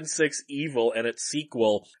 976 Evil and its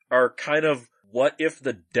sequel are kind of What if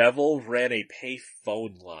the devil ran a pay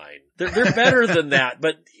phone line? They're better than that,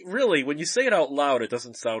 but really, when you say it out loud, it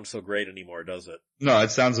doesn't sound so great anymore, does it? No,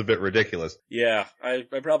 it sounds a bit ridiculous. Yeah, I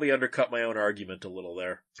probably undercut my own argument a little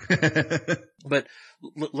there. But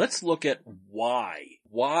let's look at why.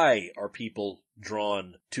 Why are people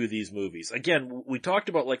drawn to these movies? Again, we talked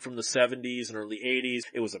about like from the 70s and early 80s,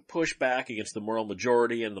 it was a pushback against the moral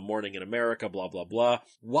majority and the Morning in America, blah, blah, blah.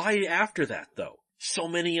 Why after that, though? So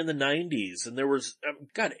many in the 90s, and there was,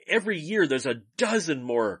 God, every year there's a dozen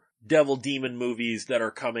more devil demon movies that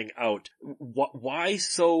are coming out. Why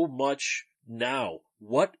so much now?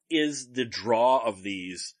 What is the draw of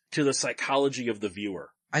these to the psychology of the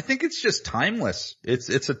viewer? I think it's just timeless.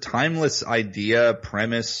 It's a timeless idea,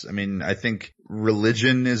 premise. I mean, I think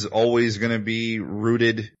religion is always going to be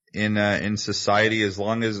rooted in society as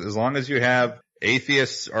long as you have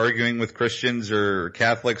atheists arguing with Christians or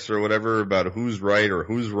Catholics or whatever about who's right or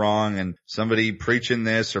who's wrong, and somebody preaching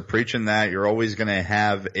this or preaching that, you're always going to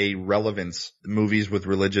have a relevance. Movies with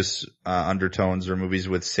religious undertones or movies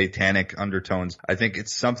with satanic undertones. I think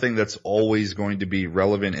it's something that's always going to be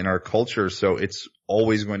relevant in our culture. So it's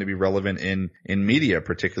always going to be relevant in media,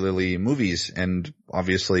 particularly movies and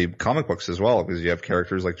obviously comic books as well, because you have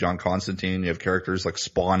characters like John Constantine, you have characters like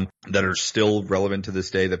Spawn that are still relevant to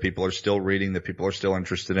this day, that people are still reading, that people are still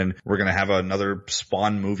interested in. We're going to have another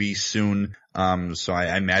Spawn movie soon. So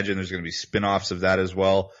I imagine there's going to be spin-offs of that as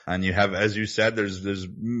well. And you have, as you said, there's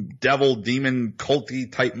devil, demon, culty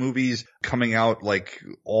type movies coming out like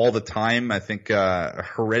all the time. I think,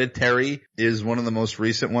 Hereditary is one of the most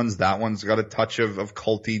recent ones. That one's got a touch of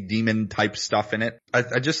culty demon type stuff in it.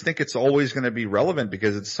 I just think it's always going to be relevant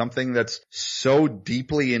because it's something that's so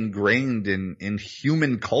deeply ingrained in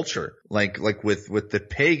human culture. Like with the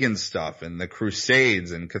pagan stuff and the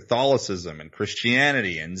Crusades and Catholicism and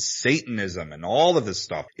Christianity and Satanism and all of this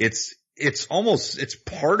stuff. It's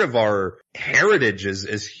part of our heritage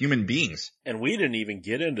as human beings. And we didn't even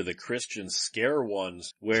get into the Christian scare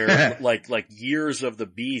ones where like Years of the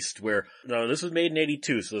Beast, where no, this was made in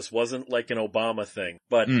 82, so this wasn't like an Obama thing,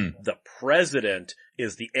 but the president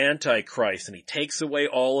is the Antichrist and he takes away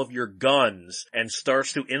all of your guns and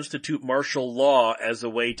starts to institute martial law as a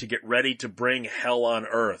way to get ready to bring hell on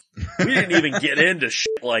earth. We didn't even get into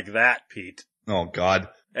shit like that, Pete. Oh God.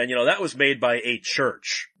 And that was made by a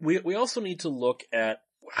church. We also need to look at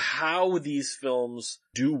how these films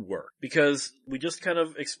do work, because we just kind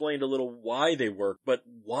of explained a little why they work, but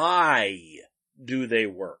why do they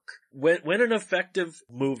work? When an effective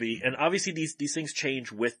movie, and obviously these things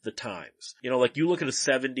change with the times. Like you look at a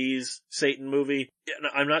 70s Satan movie, and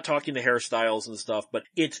I'm not talking the hairstyles and stuff, but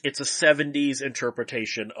it's a 70s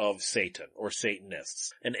interpretation of Satan or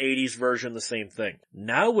Satanists. An 80s version, the same thing.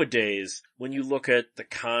 Nowadays, when you look at The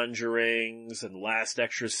Conjurings and Last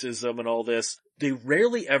Exorcism and all this, they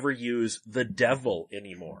rarely ever use the devil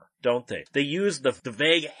anymore, don't they? They use the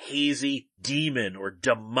vague, hazy demon or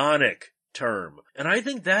demonic term. And I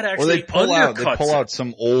think that actually undercuts they pull out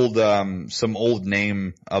some old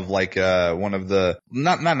name of like, one of the,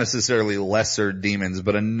 not necessarily lesser demons,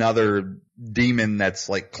 but another demon that's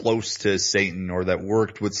like close to Satan or that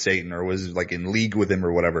worked with Satan or was like in league with him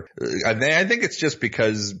or whatever. I think it's just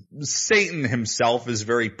because Satan himself is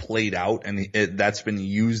very played out and that's been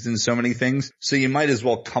used in so many things. So you might as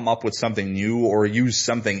well come up with something new or use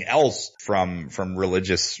something else from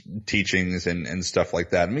religious teachings and stuff like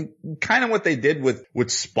that. I mean, kind of what they did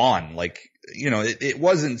with Spawn, like, it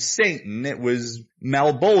wasn't Satan, it was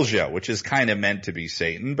Malbolgia, which is kind of meant to be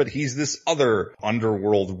Satan, but he's this other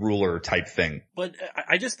underworld ruler type thing. But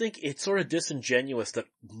I just think it's sort of disingenuous that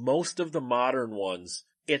most of the modern ones,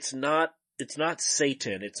 it's not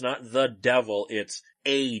Satan, it's not the devil, it's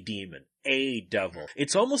a demon, a devil.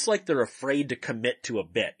 It's almost like they're afraid to commit to a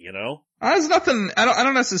bit, There's nothing, I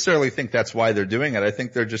don't necessarily think that's why they're doing it. I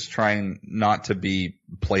think they're just trying not to be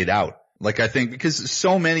played out. Like, I think because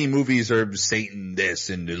so many movies are Satan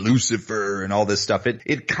this and Lucifer and all this stuff,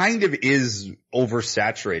 it kind of is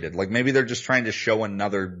oversaturated. Like maybe they're just trying to show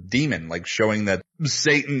another demon, like showing that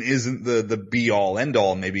Satan isn't the be all end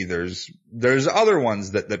all. Maybe there's other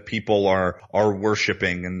ones that people are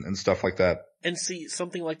worshiping and stuff like that. And see,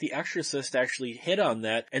 something like The Exorcist actually hit on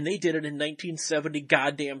that, and they did it in 1970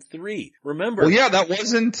 goddamn 3. Remember? Well, yeah, that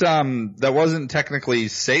wasn't technically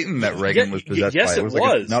Satan that Reagan was possessed by. It was.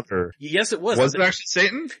 Like another. Yes, it was. Was it actually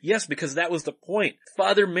Satan? Yes, because that was the point.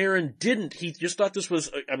 Father Merrin didn't. He just thought this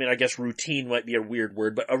was, I guess routine might be a weird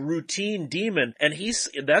word, but a routine demon. And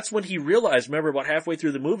that's when he realized, remember about halfway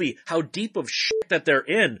through the movie, how deep of shit that they're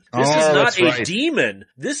in. This is not a demon.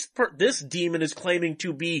 This demon is claiming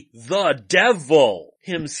to be the devil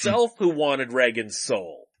himself who wanted Reagan's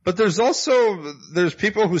soul. But there's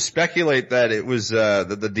people who speculate that it was,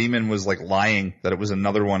 that the demon was like lying, that it was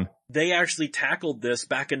another one. They actually tackled this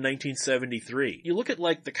back in 1973. You look at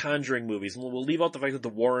like the Conjuring movies, and we'll leave out the fact that the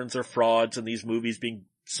Warrens are frauds and these movies being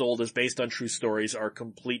sold as based on true stories are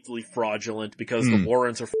completely fraudulent because the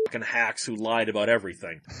Warrens are fucking hacks who lied about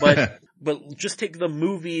everything. But just take the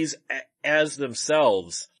movies as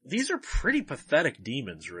themselves. These are pretty pathetic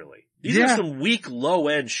demons, really. These are some weak,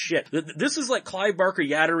 low-end shit. This is like Clive Barker,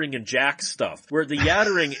 Yattering, and Jack stuff, where the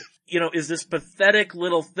Yattering, is this pathetic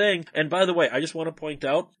little thing. And by the way, I just want to point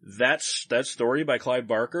out, that story by Clive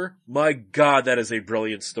Barker, my God, that is a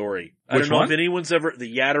brilliant story. I don't know if anyone's ever,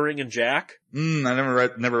 the Yattering and Jack. I never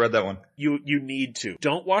read that one. You need to.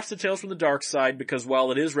 Don't watch the Tales from the Dark Side, because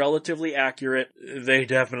while it is relatively accurate, they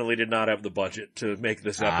definitely did not have the budget to make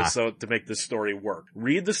this episode, to make this story work.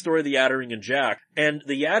 Read the story of the Yattering and Jack, and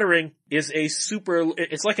the Yattering is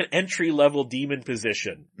it's like an entry-level demon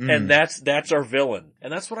position. And that's our villain.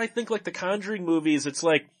 And that's what I think, like the Conjuring movies, it's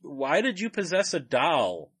like, why did you possess a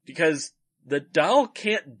doll? Because the doll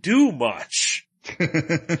can't do much.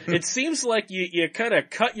 It seems like you kind of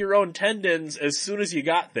cut your own tendons as soon as you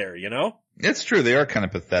got there, It's true. They are kind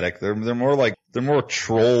of pathetic. They're more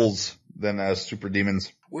trolls than super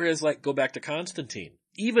demons. Whereas, like, go back to Constantine.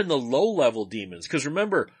 Even the low-level demons, because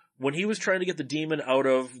remember, when he was trying to get the demon out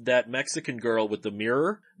of that Mexican girl with the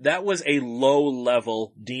mirror, that was a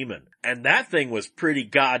low-level demon. And that thing was pretty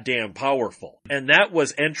goddamn powerful. And that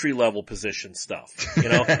was entry-level position stuff.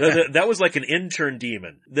 That was like an intern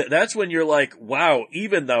demon. That's when you're like, wow,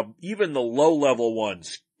 even the low-level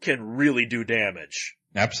ones can really do damage.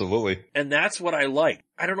 Absolutely. And that's what I like.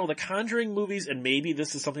 I don't know, the Conjuring movies, and maybe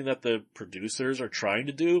this is something that the producers are trying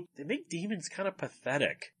to do, they make demons kind of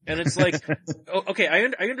pathetic. And it's like, okay,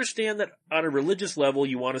 I understand that on a religious level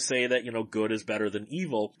you want to say that, good is better than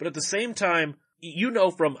evil, but at the same time,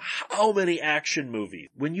 from how many action movies,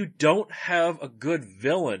 when you don't have a good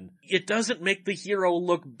villain, it doesn't make the hero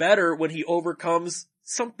look better when he overcomes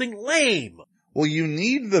something lame. Well, you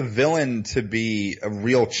need the villain to be a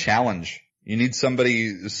real challenge. You need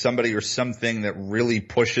somebody or something that really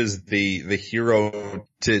pushes the hero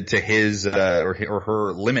to his, or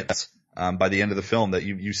her limits. By the end of the film, that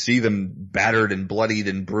you see them battered and bloodied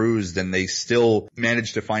and bruised, and they still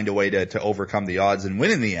manage to find a way to overcome the odds and win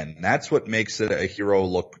in the end. And that's what makes a hero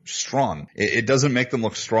look strong. It doesn't make them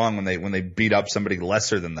look strong when they beat up somebody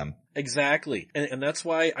lesser than them. Exactly. And that's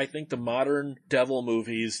why I think the modern devil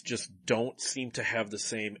movies just don't seem to have the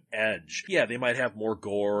same edge. Yeah, they might have more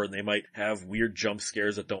gore and they might have weird jump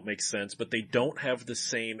scares that don't make sense, but they don't have the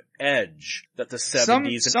same edge that the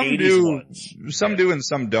 70s and 80s ones. Some do and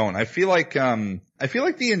some don't. I feel like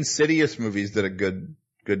the Insidious movies did a good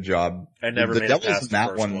job. I never made it past the first one. The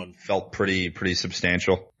devils in that one felt pretty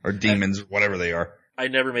substantial. Or demons, whatever they are. I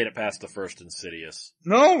never made it past the first Insidious.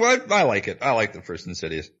 No, I like it. I like the first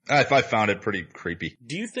Insidious. I found it pretty creepy.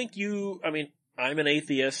 Do you think I'm an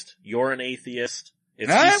atheist, you're an atheist.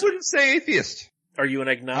 I wouldn't say atheist. Are you an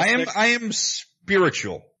agnostic? I am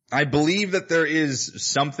spiritual. I believe that there is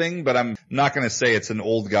something, but I'm not going to say it's an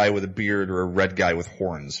old guy with a beard or a red guy with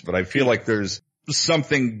horns. But I feel like there's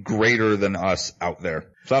something greater than us out there.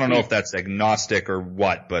 So I don't know if that's agnostic or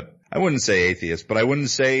what, but I wouldn't say atheist, but I wouldn't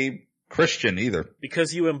say Christian either.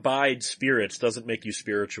 Because you imbibe spirits doesn't make you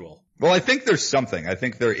spiritual. Well, I think there's something. I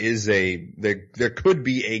think there could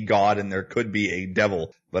be a God and there could be a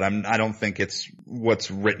devil, but I don't think it's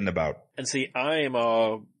what's written about. And see, I am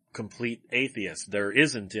a complete atheist. There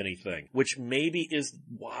isn't anything, which maybe is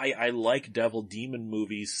why I like devil demon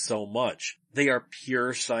movies so much. They are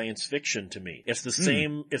pure science fiction to me. It's the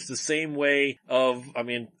same way of,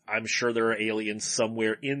 I'm sure there are aliens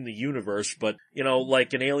somewhere in the universe, but,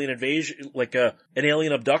 like an alien invasion, like an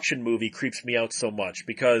alien abduction movie creeps me out so much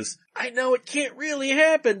because I know it can't really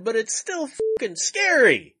happen, but it's still fucking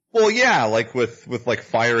scary. Well, yeah, like with like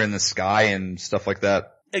fire in the sky and stuff like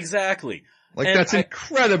that. Exactly. That's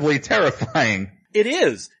incredibly terrifying. It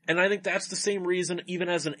is. And I think that's the same reason, even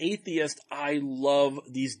as an atheist, I love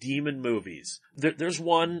these demon movies. There's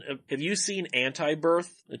one, have you seen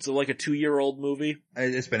Anti-Birth? It's like a 2-year-old movie.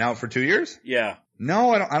 It's been out for 2 years? Yeah.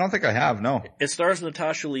 No, I don't think I have, no. It stars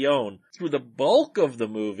Natasha Lyonne. Through the bulk of the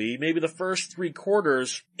movie, maybe the first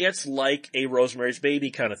 3/4, it's like a Rosemary's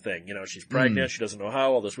Baby kind of thing. She's pregnant, she doesn't know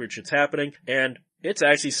how, all this weird shit's happening, and it's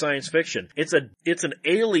actually science fiction. It's an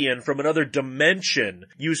alien from another dimension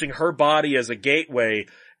using her body as a gateway,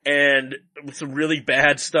 and some really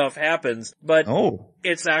bad stuff happens, but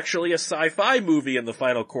it's actually a sci-fi movie in the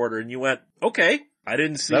final quarter, and you went, okay, I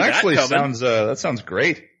didn't see that actually coming. That sounds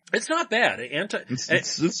great. It's not bad.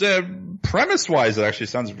 It's premise wise, it actually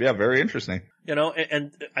sounds, very interesting. You know,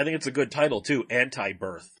 and I think it's a good title too,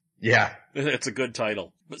 Anti-Birth. Yeah. It's a good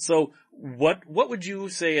title. But so what would you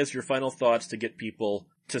say as your final thoughts to get people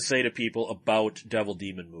to say to people about Devil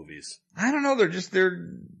Demon movies? I don't know.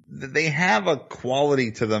 They have a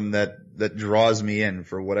quality to them that draws me in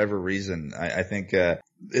for whatever reason. I think,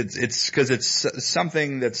 it's cause it's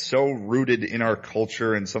something that's so rooted in our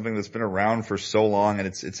culture and something that's been around for so long. And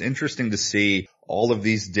it's interesting to see all of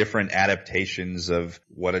these different adaptations of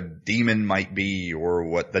what a demon might be, or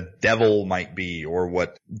what the devil might be, or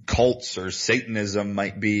what cults or Satanism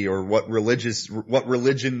might be, or what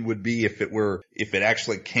religion would be if it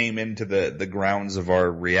actually came into the grounds of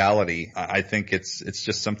our reality. I think it's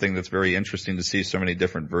just something that's very interesting to see so many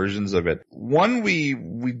different versions of it. One we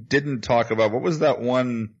didn't talk about, what was that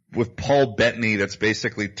one with Paul Bettany that's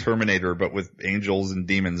basically Terminator but with angels and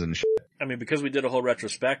demons and shit? I mean, because we did a whole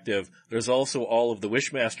retrospective, there's also all of the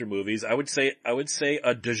Wishmaster movies. I would say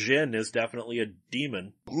a Djinn is definitely a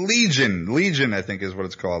demon. Legion, I think is what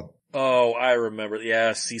it's called. Oh, I remember.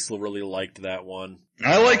 Yeah, Cecil really liked that one.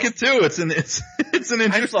 I like it too. It's an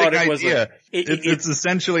interesting idea. It's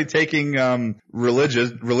essentially taking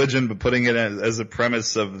religion but putting it as a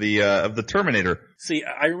premise of the Terminator. See,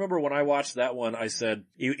 I remember when I watched that one, I said,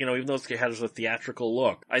 you know, even though it has a theatrical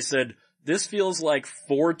look, I said, this feels like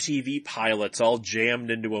 4 TV pilots all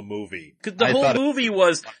jammed into a movie. 'Cause the whole movie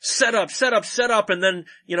was set up, and then,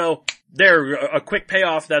 you know, a quick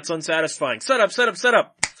payoff that's unsatisfying. Set up.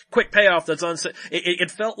 Quick payoff that's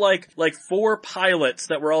it felt like 4 pilots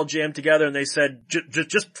that were all jammed together, and they said,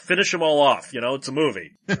 just finish them all off, you know, it's a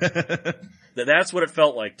movie. That's what it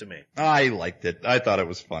felt like to me. I liked it. I thought it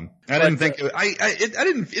was fun. It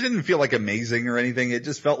didn't feel like amazing or anything. It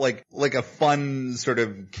just felt like a fun sort of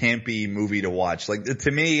campy movie to watch. Like,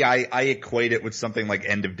 to me, I equate it with something like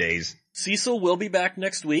End of Days. Cecil will be back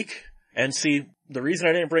next week. And see, the reason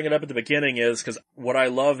I didn't bring it up at the beginning is because what I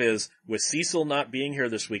love is, with Cecil not being here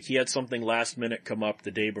this week, he had something last minute come up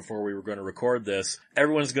the day before we were going to record this.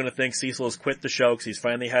 Everyone's going to think Cecil has quit the show because he's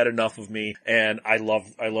finally had enough of me. And I love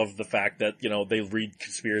the fact that, you know, they read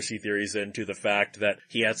conspiracy theories into the fact that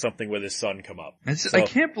he had something with his son come up. I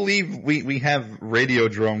can't believe we have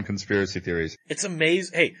Radiodrome conspiracy theories. It's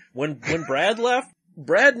amazing. Hey, when Brad left,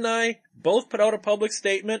 Brad and I both put out a public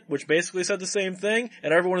statement which basically said the same thing,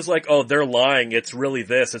 and everyone was like, oh, they're lying, it's really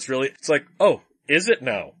this, it's like, oh, is it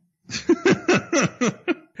now?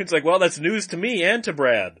 It's like, well, that's news to me and to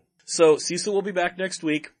Brad. So Cecil will be back next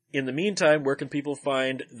week. In the meantime, where can people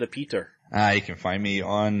find the Peter? You can find me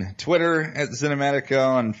on Twitter at Cinematica,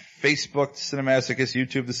 on Facebook, The Cinemasochist,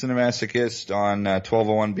 YouTube, The Cinemasochist, on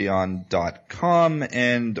 1201beyond.com,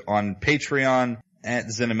 and on Patreon at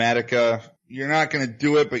Cinematica. You're not going to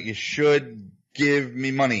do it, but you should give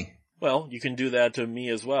me money. Well, you can do that to me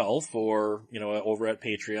as well for, you know, over at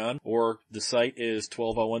Patreon, or the site is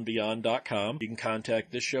 1201beyond.com. You can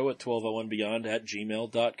contact this show at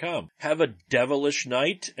 1201beyond@gmail.com. Have a devilish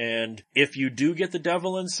night, and if you do get the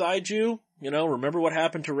devil inside you, you know, remember what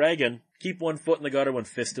happened to Reagan. Keep one foot in the gutter, one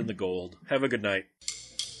fist in the gold. Have a good night.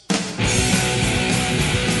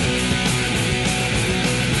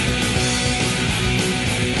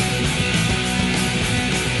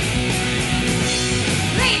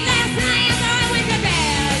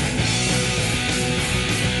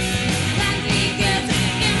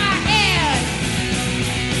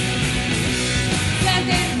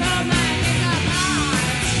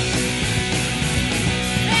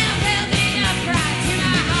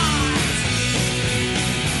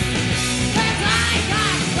 I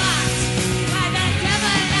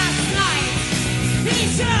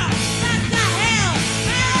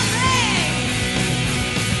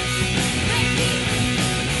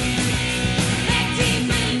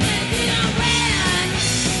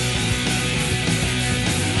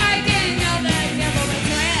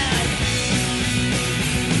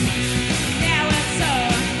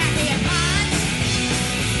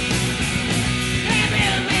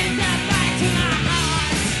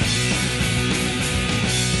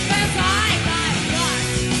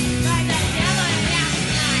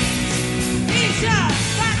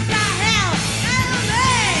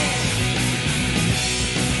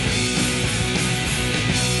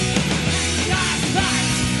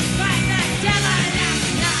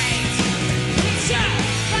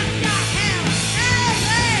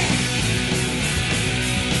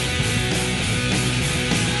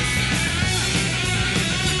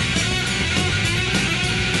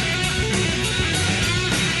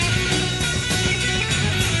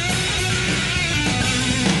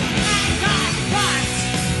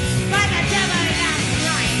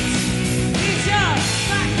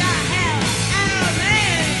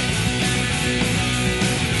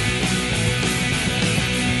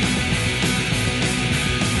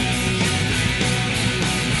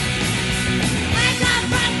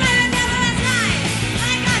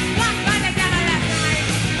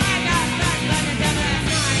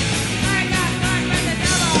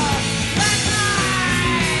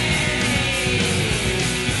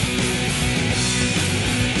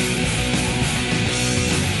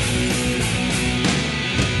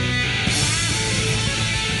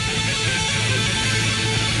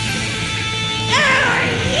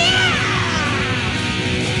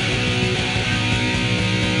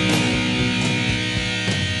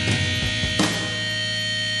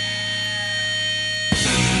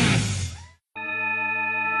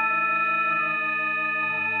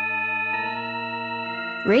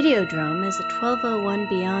Radiodrome is a 1201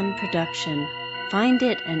 Beyond production. Find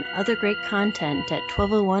it and other great content at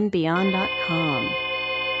 1201beyond.com.